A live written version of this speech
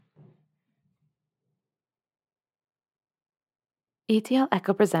ETL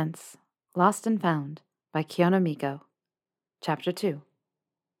Echo presents Lost and Found by Kyonomiko. Chapter 2.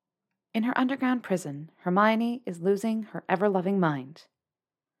 In her underground prison, Hermione is losing her ever-loving mind.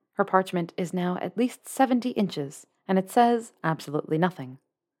 Her parchment is now at least 70 inches, and it says absolutely nothing.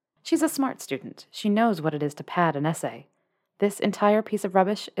 She's a smart student. She knows what it is to pad an essay. This entire piece of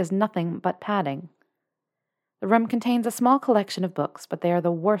rubbish is nothing but padding. The room contains a small collection of books, but they are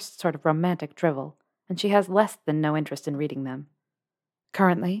the worst sort of romantic drivel, and she has less than no interest in reading them.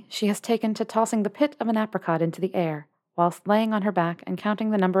 Currently, she has taken to tossing the pit of an apricot into the air, whilst laying on her back and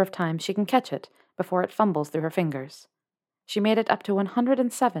counting the number of times she can catch it before it fumbles through her fingers. She made it up to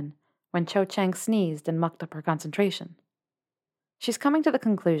 107 when Cho Chang sneezed and mucked up her concentration. She's coming to the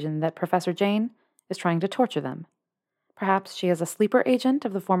conclusion that Professor Jane is trying to torture them. Perhaps she is a sleeper agent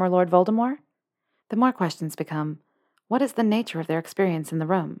of the former Lord Voldemort? The more questions become, what is the nature of their experience in the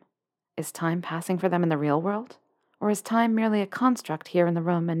room? Is time passing for them in the real world? Or is time merely a construct here in the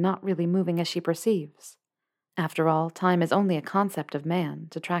room and not really moving as she perceives? After all, time is only a concept of man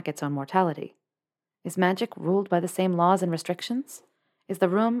to track its own mortality. Is magic ruled by the same laws and restrictions? Is the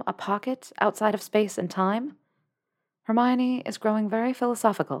room a pocket outside of space and time? Hermione is growing very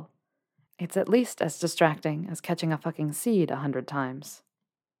philosophical. It's at least as distracting as catching a fucking seed 100 times.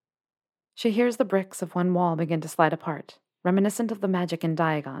 She hears the bricks of one wall begin to slide apart, reminiscent of the magic in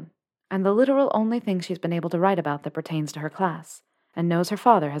Diagon, and the literal only thing she's been able to write about that pertains to her class, and knows her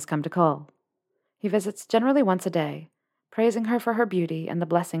father has come to call. He visits generally once a day, praising her for her beauty and the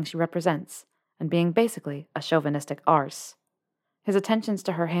blessing she represents, and being basically a chauvinistic arse. His attentions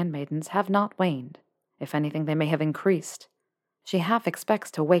to her handmaidens have not waned. If anything, they may have increased. She half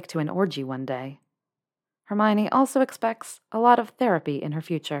expects to wake to an orgy one day. Hermione also expects a lot of therapy in her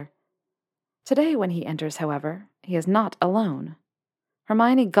future. Today, when he enters, however, he is not alone.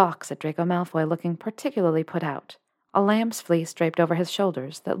 Hermione gawks at Draco Malfoy looking particularly put out, a lamb's fleece draped over his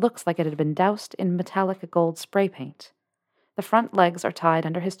shoulders that looks like it had been doused in metallic gold spray paint. The front legs are tied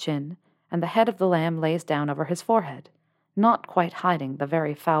under his chin, and the head of the lamb lays down over his forehead, not quite hiding the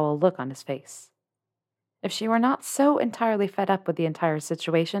very foul look on his face. If she were not so entirely fed up with the entire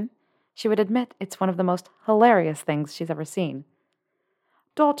situation, she would admit it's one of the most hilarious things she's ever seen.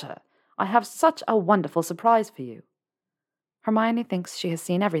 "Daughter, I have such a wonderful surprise for you." Hermione thinks she has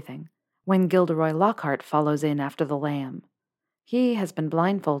seen everything, when Gilderoy Lockhart follows in after the lamb. He has been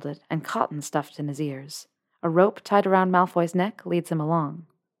blindfolded and cotton stuffed in his ears. A rope tied around Malfoy's neck leads him along.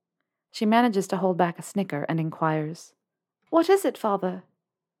 She manages to hold back a snicker and inquires, "What is it, father?"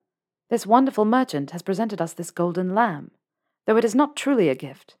 "This wonderful merchant has presented us this golden lamb. Though it is not truly a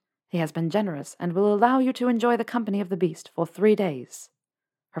gift, he has been generous and will allow you to enjoy the company of the beast for 3 days.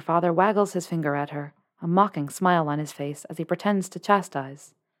 Her father waggles his finger at her, a mocking smile on his face as he pretends to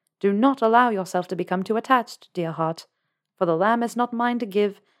chastise. "Do not allow yourself to become too attached, dear heart, for the lamb is not mine to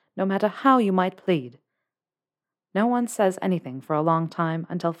give, no matter how you might plead." No one says anything for a long time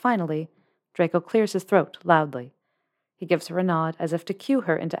until finally Draco clears his throat loudly. He gives her a nod as if to cue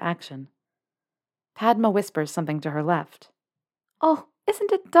her into action. Padma whispers something to her left. "Oh,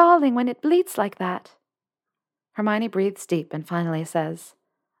 isn't it darling when it bleats like that?" Hermione breathes deep and finally says,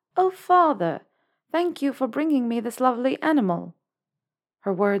 "Oh, father, thank you for bringing me this lovely animal."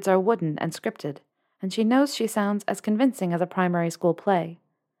 Her words are wooden and scripted, and she knows she sounds as convincing as a primary school play.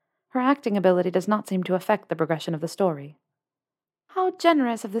 Her acting ability does not seem to affect the progression of the story. "How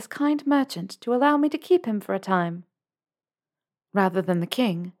generous of this kind merchant to allow me to keep him for a time." Rather than the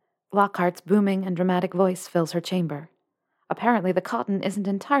king, Lockhart's booming and dramatic voice fills her chamber. Apparently the cotton isn't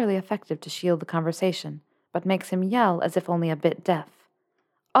entirely effective to shield the conversation, but makes him yell as if only a bit deaf.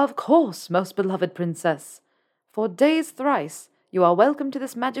 "Of course, most beloved princess. For days thrice, you are welcome to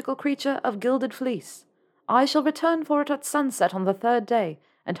this magical creature of gilded fleece. I shall return for it at sunset on the 3rd day,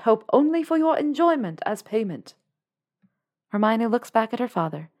 and hope only for your enjoyment as payment." Hermione looks back at her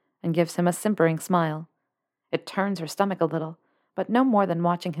father and gives him a simpering smile. It turns her stomach a little, but no more than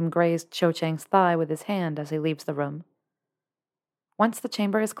watching him graze Cho Chang's thigh with his hand as he leaves the room. Once the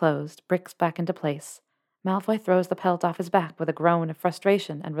chamber is closed, bricks back into place, Malfoy throws the pelt off his back with a groan of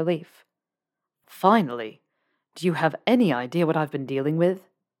frustration and relief. "Finally! Do you have any idea what I've been dealing with?"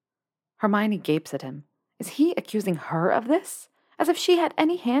 Hermione gapes at him. Is he accusing her of this? As if she had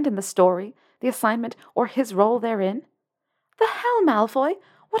any hand in the story, the assignment, or his role therein? "The hell, Malfoy!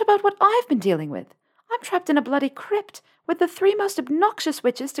 What about what I've been dealing with? I'm trapped in a bloody crypt with the 3 most obnoxious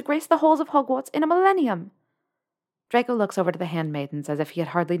witches to grace the halls of Hogwarts in a millennium." Draco looks over to the handmaidens as if he had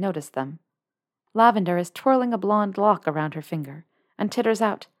hardly noticed them. Lavender is twirling a blonde lock around her finger, and titters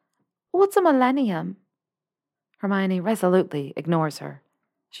out, "What's a millennium?" Hermione resolutely ignores her.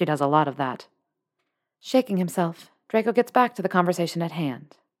 She does a lot of that. Shaking himself, Draco gets back to the conversation at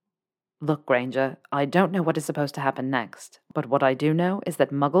hand. Look, Granger, I don't know what is supposed to happen next, but what I do know is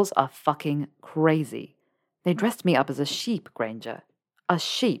that muggles are fucking crazy. They dressed me up as a sheep, Granger. A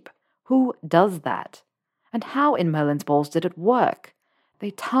sheep. Who does that? And how in Merlin's balls did it work?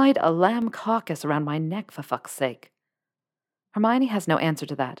 They tied a lamb carcass around my neck, for fuck's sake. Hermione has no answer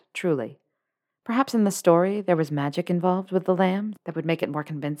to that, truly. Perhaps in the story there was magic involved with the lamb that would make it more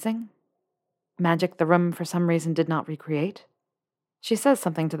convincing? Magic the room for some reason did not recreate? She says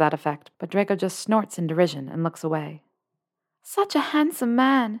something to that effect, but Draco just snorts in derision and looks away. Such a handsome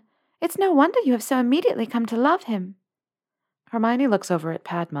man! It's no wonder you have so immediately come to love him. Hermione looks over at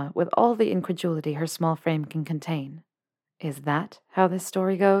Padma with all the incredulity her small frame can contain. Is that how this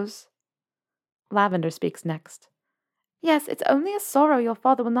story goes? Lavender speaks next. Yes, it's only a sorrow your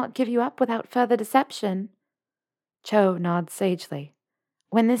father will not give you up without further deception. Cho nods sagely.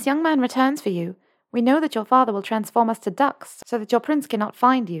 When this young man returns for you, we know that your father will transform us to ducks, so that your prince cannot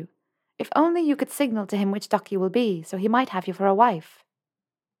find you. If only you could signal to him which duck you will be, so he might have you for a wife.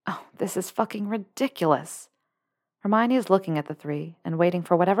 Oh, this is fucking ridiculous. Hermione is looking at the three and waiting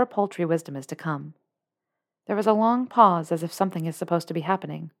for whatever paltry wisdom is to come. There is a long pause as if something is supposed to be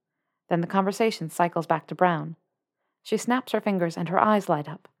happening. Then the conversation cycles back to Brown. She snaps her fingers and her eyes light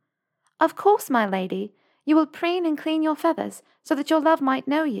up. Of course, my lady. You will preen and clean your feathers, so that your love might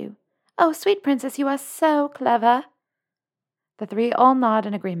know you. Oh, sweet princess, you are so clever. The three all nod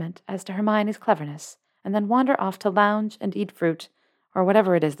in agreement as to Hermione's cleverness, and then wander off to lounge and eat fruit, or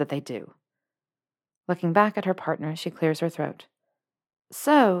whatever it is that they do. Looking back at her partner, she clears her throat.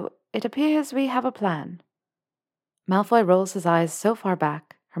 So, it appears we have a plan. Malfoy rolls his eyes so far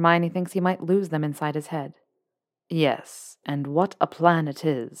back, Hermione thinks he might lose them inside his head. Yes, and what a plan it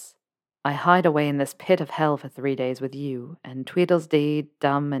is. I hide away in this pit of hell for 3 days with you, and Tweedledee,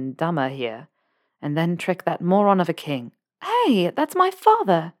 Dumb and Dumber here, and then trick that moron of a king. Hey, that's my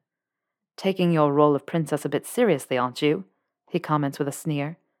father! Taking your role of princess a bit seriously, aren't you? He comments with a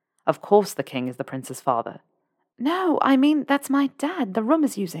sneer. Of course the king is the prince's father. No, I mean that's my dad the room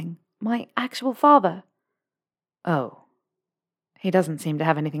is using. My actual father. Oh. He doesn't seem to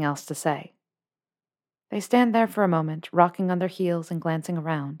have anything else to say. They stand there for a moment, rocking on their heels and glancing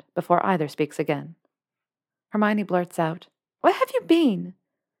around, before either speaks again. Hermione blurts out, Where have you been?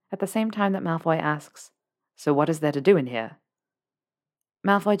 At the same time that Malfoy asks, So what is there to do in here?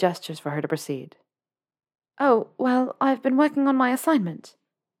 Malfoy gestures for her to proceed. Oh, well, I've been working on my assignment.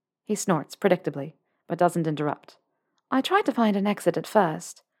 He snorts, predictably, but doesn't interrupt. I tried to find an exit at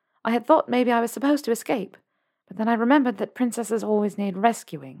first. I had thought maybe I was supposed to escape, but then I remembered that princesses always need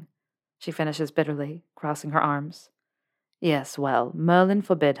rescuing. She finishes bitterly, crossing her arms. Yes, well, Merlin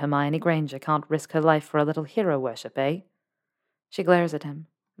forbid Hermione Granger can't risk her life for a little hero worship, eh? She glares at him,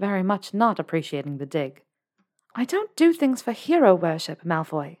 very much not appreciating the dig. I don't do things for hero worship,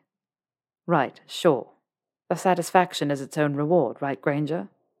 Malfoy. Right, sure. The satisfaction is its own reward, right, Granger?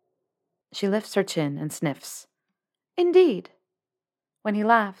 She lifts her chin and sniffs. Indeed. When he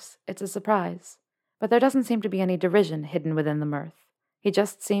laughs, it's a surprise, but there doesn't seem to be any derision hidden within the mirth. He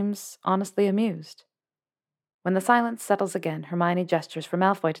just seems honestly amused. When the silence settles again, Hermione gestures for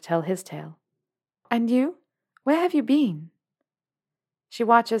Malfoy to tell his tale. And you? Where have you been? She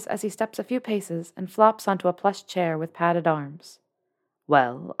watches as he steps a few paces and flops onto a plush chair with padded arms.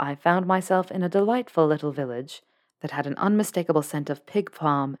 Well, I found myself in a delightful little village that had an unmistakable scent of pig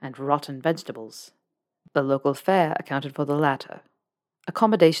farm and rotten vegetables. The local fair accounted for the latter.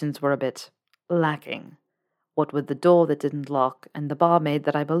 Accommodations were a bit lacking. What with the door that didn't lock and the barmaid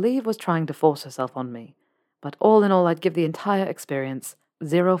that I believe was trying to force herself on me. But all in all, I'd give the entire experience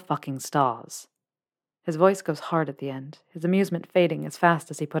 0 fucking stars. His voice goes hard at the end, his amusement fading as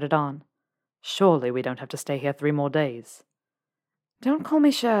fast as he put it on. Surely we don't have to stay here 3 more days. Don't call me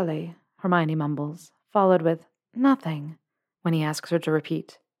Shirley, Hermione mumbles, followed with nothing, when he asks her to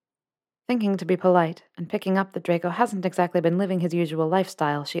repeat. Thinking to be polite, and picking up that Draco hasn't exactly been living his usual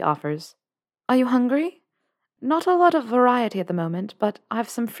lifestyle, she offers, Are you hungry? Not a lot of variety at the moment, but I've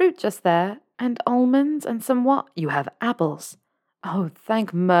some fruit just there, and almonds, and some what? You have apples. Oh,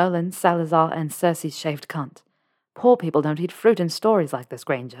 thank Merlin, Salazar, and Cersei's shaved cunt. Poor people don't eat fruit in stories like this,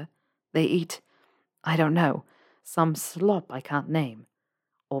 Granger. They eat, I don't know, some slop I can't name.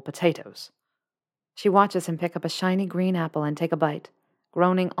 Or potatoes. She watches him pick up a shiny green apple and take a bite,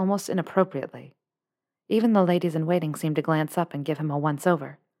 groaning almost inappropriately. Even the ladies-in-waiting seem to glance up and give him a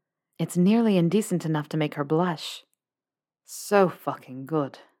once-over. It's nearly indecent enough to make her blush. So fucking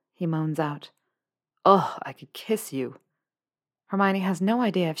good, he moans out. Oh, I could kiss you. Hermione has no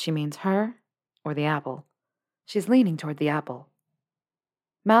idea if she means her or the apple. She's leaning toward the apple.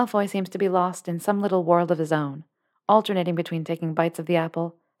 Malfoy seems to be lost in some little world of his own, alternating between taking bites of the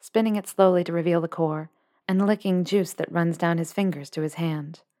apple, spinning it slowly to reveal the core, and licking juice that runs down his fingers to his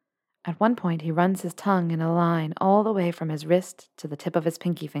hand. At one point, he runs his tongue in a line all the way from his wrist to the tip of his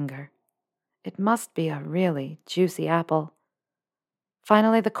pinky finger. It must be a really juicy apple.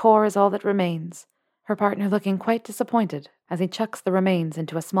 Finally, the core is all that remains, her partner looking quite disappointed as he chucks the remains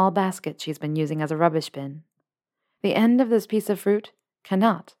into a small basket she's been using as a rubbish bin. The end of this piece of fruit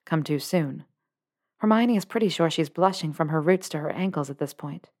cannot come too soon. Hermione is pretty sure she's blushing from her roots to her ankles at this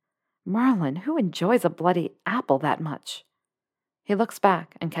point. Merlin, who enjoys a bloody apple that much? He looks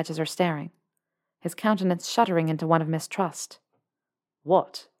back and catches her staring, his countenance shuddering into one of mistrust.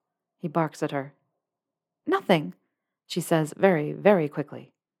 "What?" he barks at her. "Nothing," she says very, very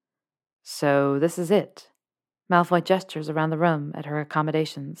quickly. "So this is it." Malfoy gestures around the room at her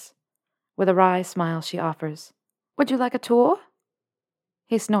accommodations. With a wry smile she offers, "Would you like a tour?"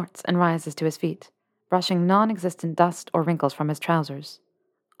 He snorts and rises to his feet, brushing non-existent dust or wrinkles from his trousers.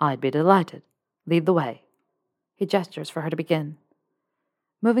 "I'd be delighted. Lead the way." He gestures for her to begin.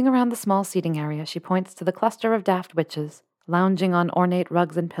 Moving around the small seating area, she points to the cluster of daft witches, lounging on ornate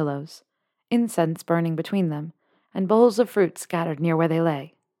rugs and pillows, incense burning between them, and bowls of fruit scattered near where they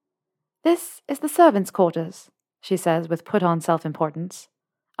lay. "This is the servants' quarters," she says with put-on self-importance.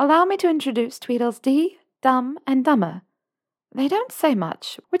 "Allow me to introduce Tweedledee, Dumb, and Dumber. They don't say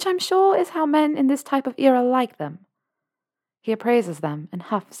much, which I'm sure is how men in this type of era like them." He appraises them and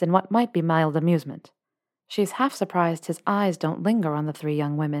huffs in what might be mild amusement. She's half surprised his eyes don't linger on the three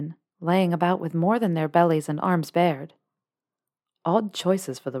young women, laying about with more than their bellies and arms bared. "Odd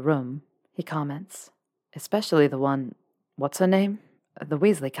choices for the room," he comments. "Especially the one, what's her name? The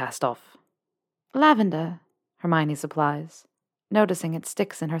Weasley cast-off." "Lavender," Hermione supplies, noticing it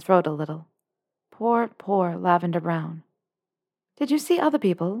sticks in her throat a little. Poor, poor Lavender Brown. "Did you see other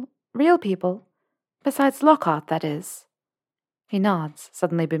people, real people? Besides Lockhart, that is." He nods,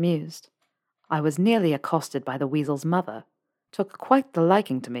 suddenly bemused. "I was nearly accosted by the weasel's mother. Took quite the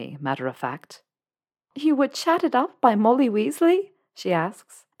liking to me, matter of fact." "You were chatted up by Molly Weasley?" she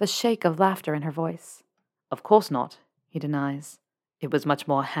asks, the shake of laughter in her voice. "Of course not," he denies. "It was much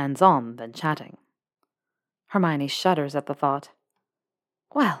more hands-on than chatting." Hermione shudders at the thought.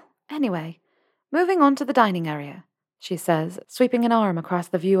 "Well, anyway, moving on to the dining area," she says, sweeping an arm across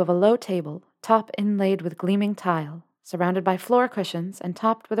the view of a low table, top inlaid with gleaming tile, surrounded by floor cushions and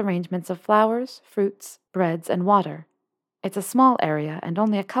topped with arrangements of flowers, fruits, breads, and water. It's a small area and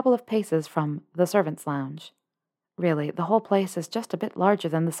only a couple of paces from the servants' lounge. Really, the whole place is just a bit larger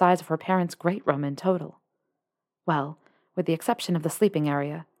than the size of her parents' great room in total. Well, with the exception of the sleeping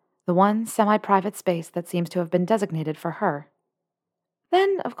area, the one semi-private space that seems to have been designated for her.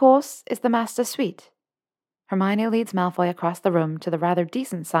 Then, of course, is the master's suite. Hermione leads Malfoy across the room to the rather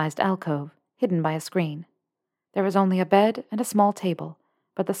decent-sized alcove, hidden by a screen. There is only a bed and a small table,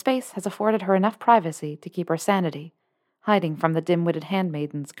 but the space has afforded her enough privacy to keep her sanity, hiding from the dim-witted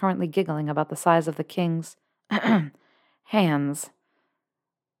handmaidens currently giggling about the size of the king's hands.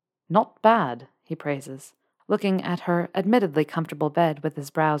 "Not bad," he praises, looking at her admittedly comfortable bed with his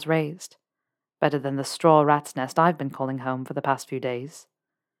brows raised. "Better than the straw rat's nest I've been calling home for the past few days."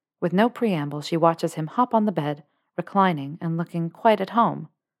 With no preamble, she watches him hop on the bed, reclining and looking quite at home.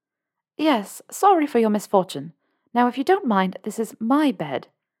 "Yes, sorry for your misfortune. Now, if you don't mind, this is my bed."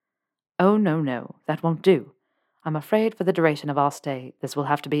 "Oh, no, that won't do. I'm afraid for the duration of our stay, this will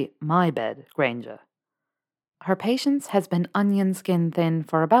have to be my bed, Granger." Her patience has been onion skin thin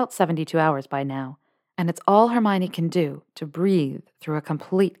for about 72 hours by now, and it's all Hermione can do to breathe through a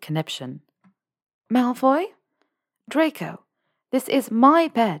complete conniption. "Malfoy? Draco, this is my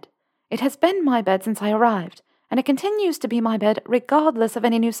bed. It has been my bed since I arrived, and it continues to be my bed regardless of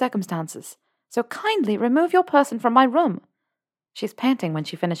any new circumstances. So kindly remove your person from my room." She's panting when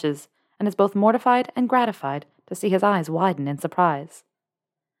she finishes, and is both mortified and gratified to see his eyes widen in surprise.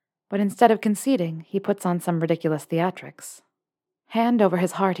 But instead of conceding, he puts on some ridiculous theatrics. Hand over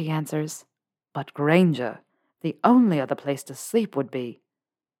his heart, he answers, "But Granger, the only other place to sleep would be—"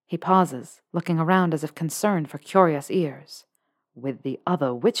 He pauses, looking around as if concerned for curious ears. "With the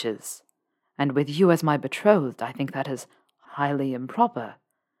other witches. And with you as my betrothed, I think that is highly improper.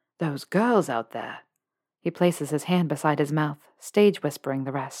 Those girls out there." He places his hand beside his mouth, stage-whispering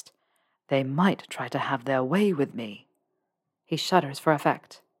the rest. "They might try to have their way with me." He shudders for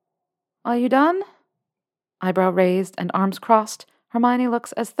effect. "Are you done?" Eyebrow raised and arms crossed, Hermione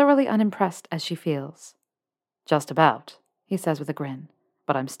looks as thoroughly unimpressed as she feels. "Just about," he says with a grin,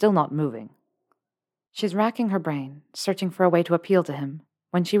 "but I'm still not moving." She's racking her brain, searching for a way to appeal to him,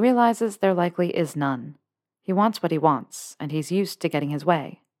 when she realizes there likely is none. He wants what he wants, and he's used to getting his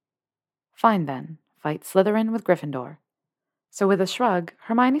way. Fine then, fight Slytherin with Gryffindor. So with a shrug,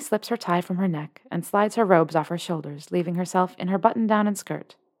 Hermione slips her tie from her neck and slides her robes off her shoulders, leaving herself in her button-down and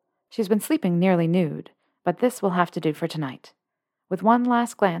skirt. She's been sleeping nearly nude, but this will have to do for tonight. With one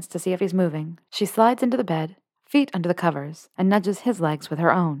last glance to see if he's moving, she slides into the bed, feet under the covers, and nudges his legs with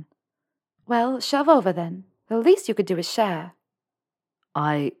her own. Well, shove over then. The least you could do is share.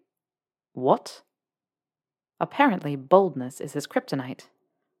 What? Apparently, boldness is his kryptonite.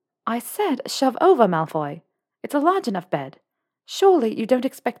 I said shove over, Malfoy. It's a large enough bed. Surely you don't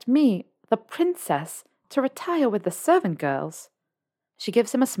expect me, the princess, to retire with the servant girls. She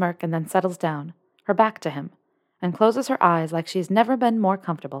gives him a smirk and then settles down, her back to him, and closes her eyes like she's never been more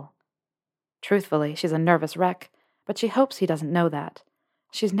comfortable. Truthfully, she's a nervous wreck, but she hopes he doesn't know that.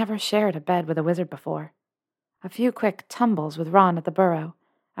 She's never shared a bed with a wizard before. A few quick tumbles with Ron at the burrow,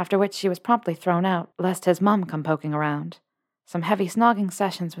 after which she was promptly thrown out, lest his mum come poking around. Some heavy snogging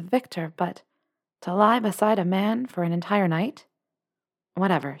sessions with Victor, but to lie beside a man for an entire night?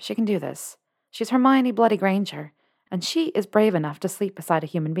 Whatever, she can do this. She's Hermione Bloody Granger, and she is brave enough to sleep beside a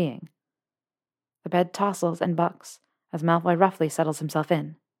human being. The bed tossles and bucks, as Malfoy roughly settles himself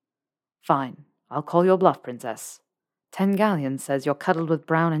in. Fine, I'll call your bluff, Princess. 10 galleons says you're cuddled with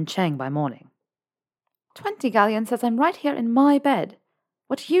Brown and Chang by morning. 20 galleons says I'm right here in my bed.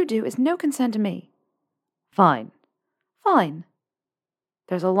 What you do is no concern to me. Fine. Fine.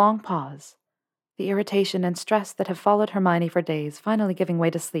 There's a long pause, the irritation and stress that have followed Hermione for days finally giving way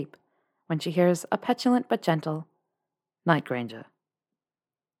to sleep, when she hears a petulant but gentle, "Night, Granger."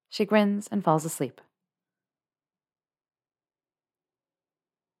 She grins and falls asleep.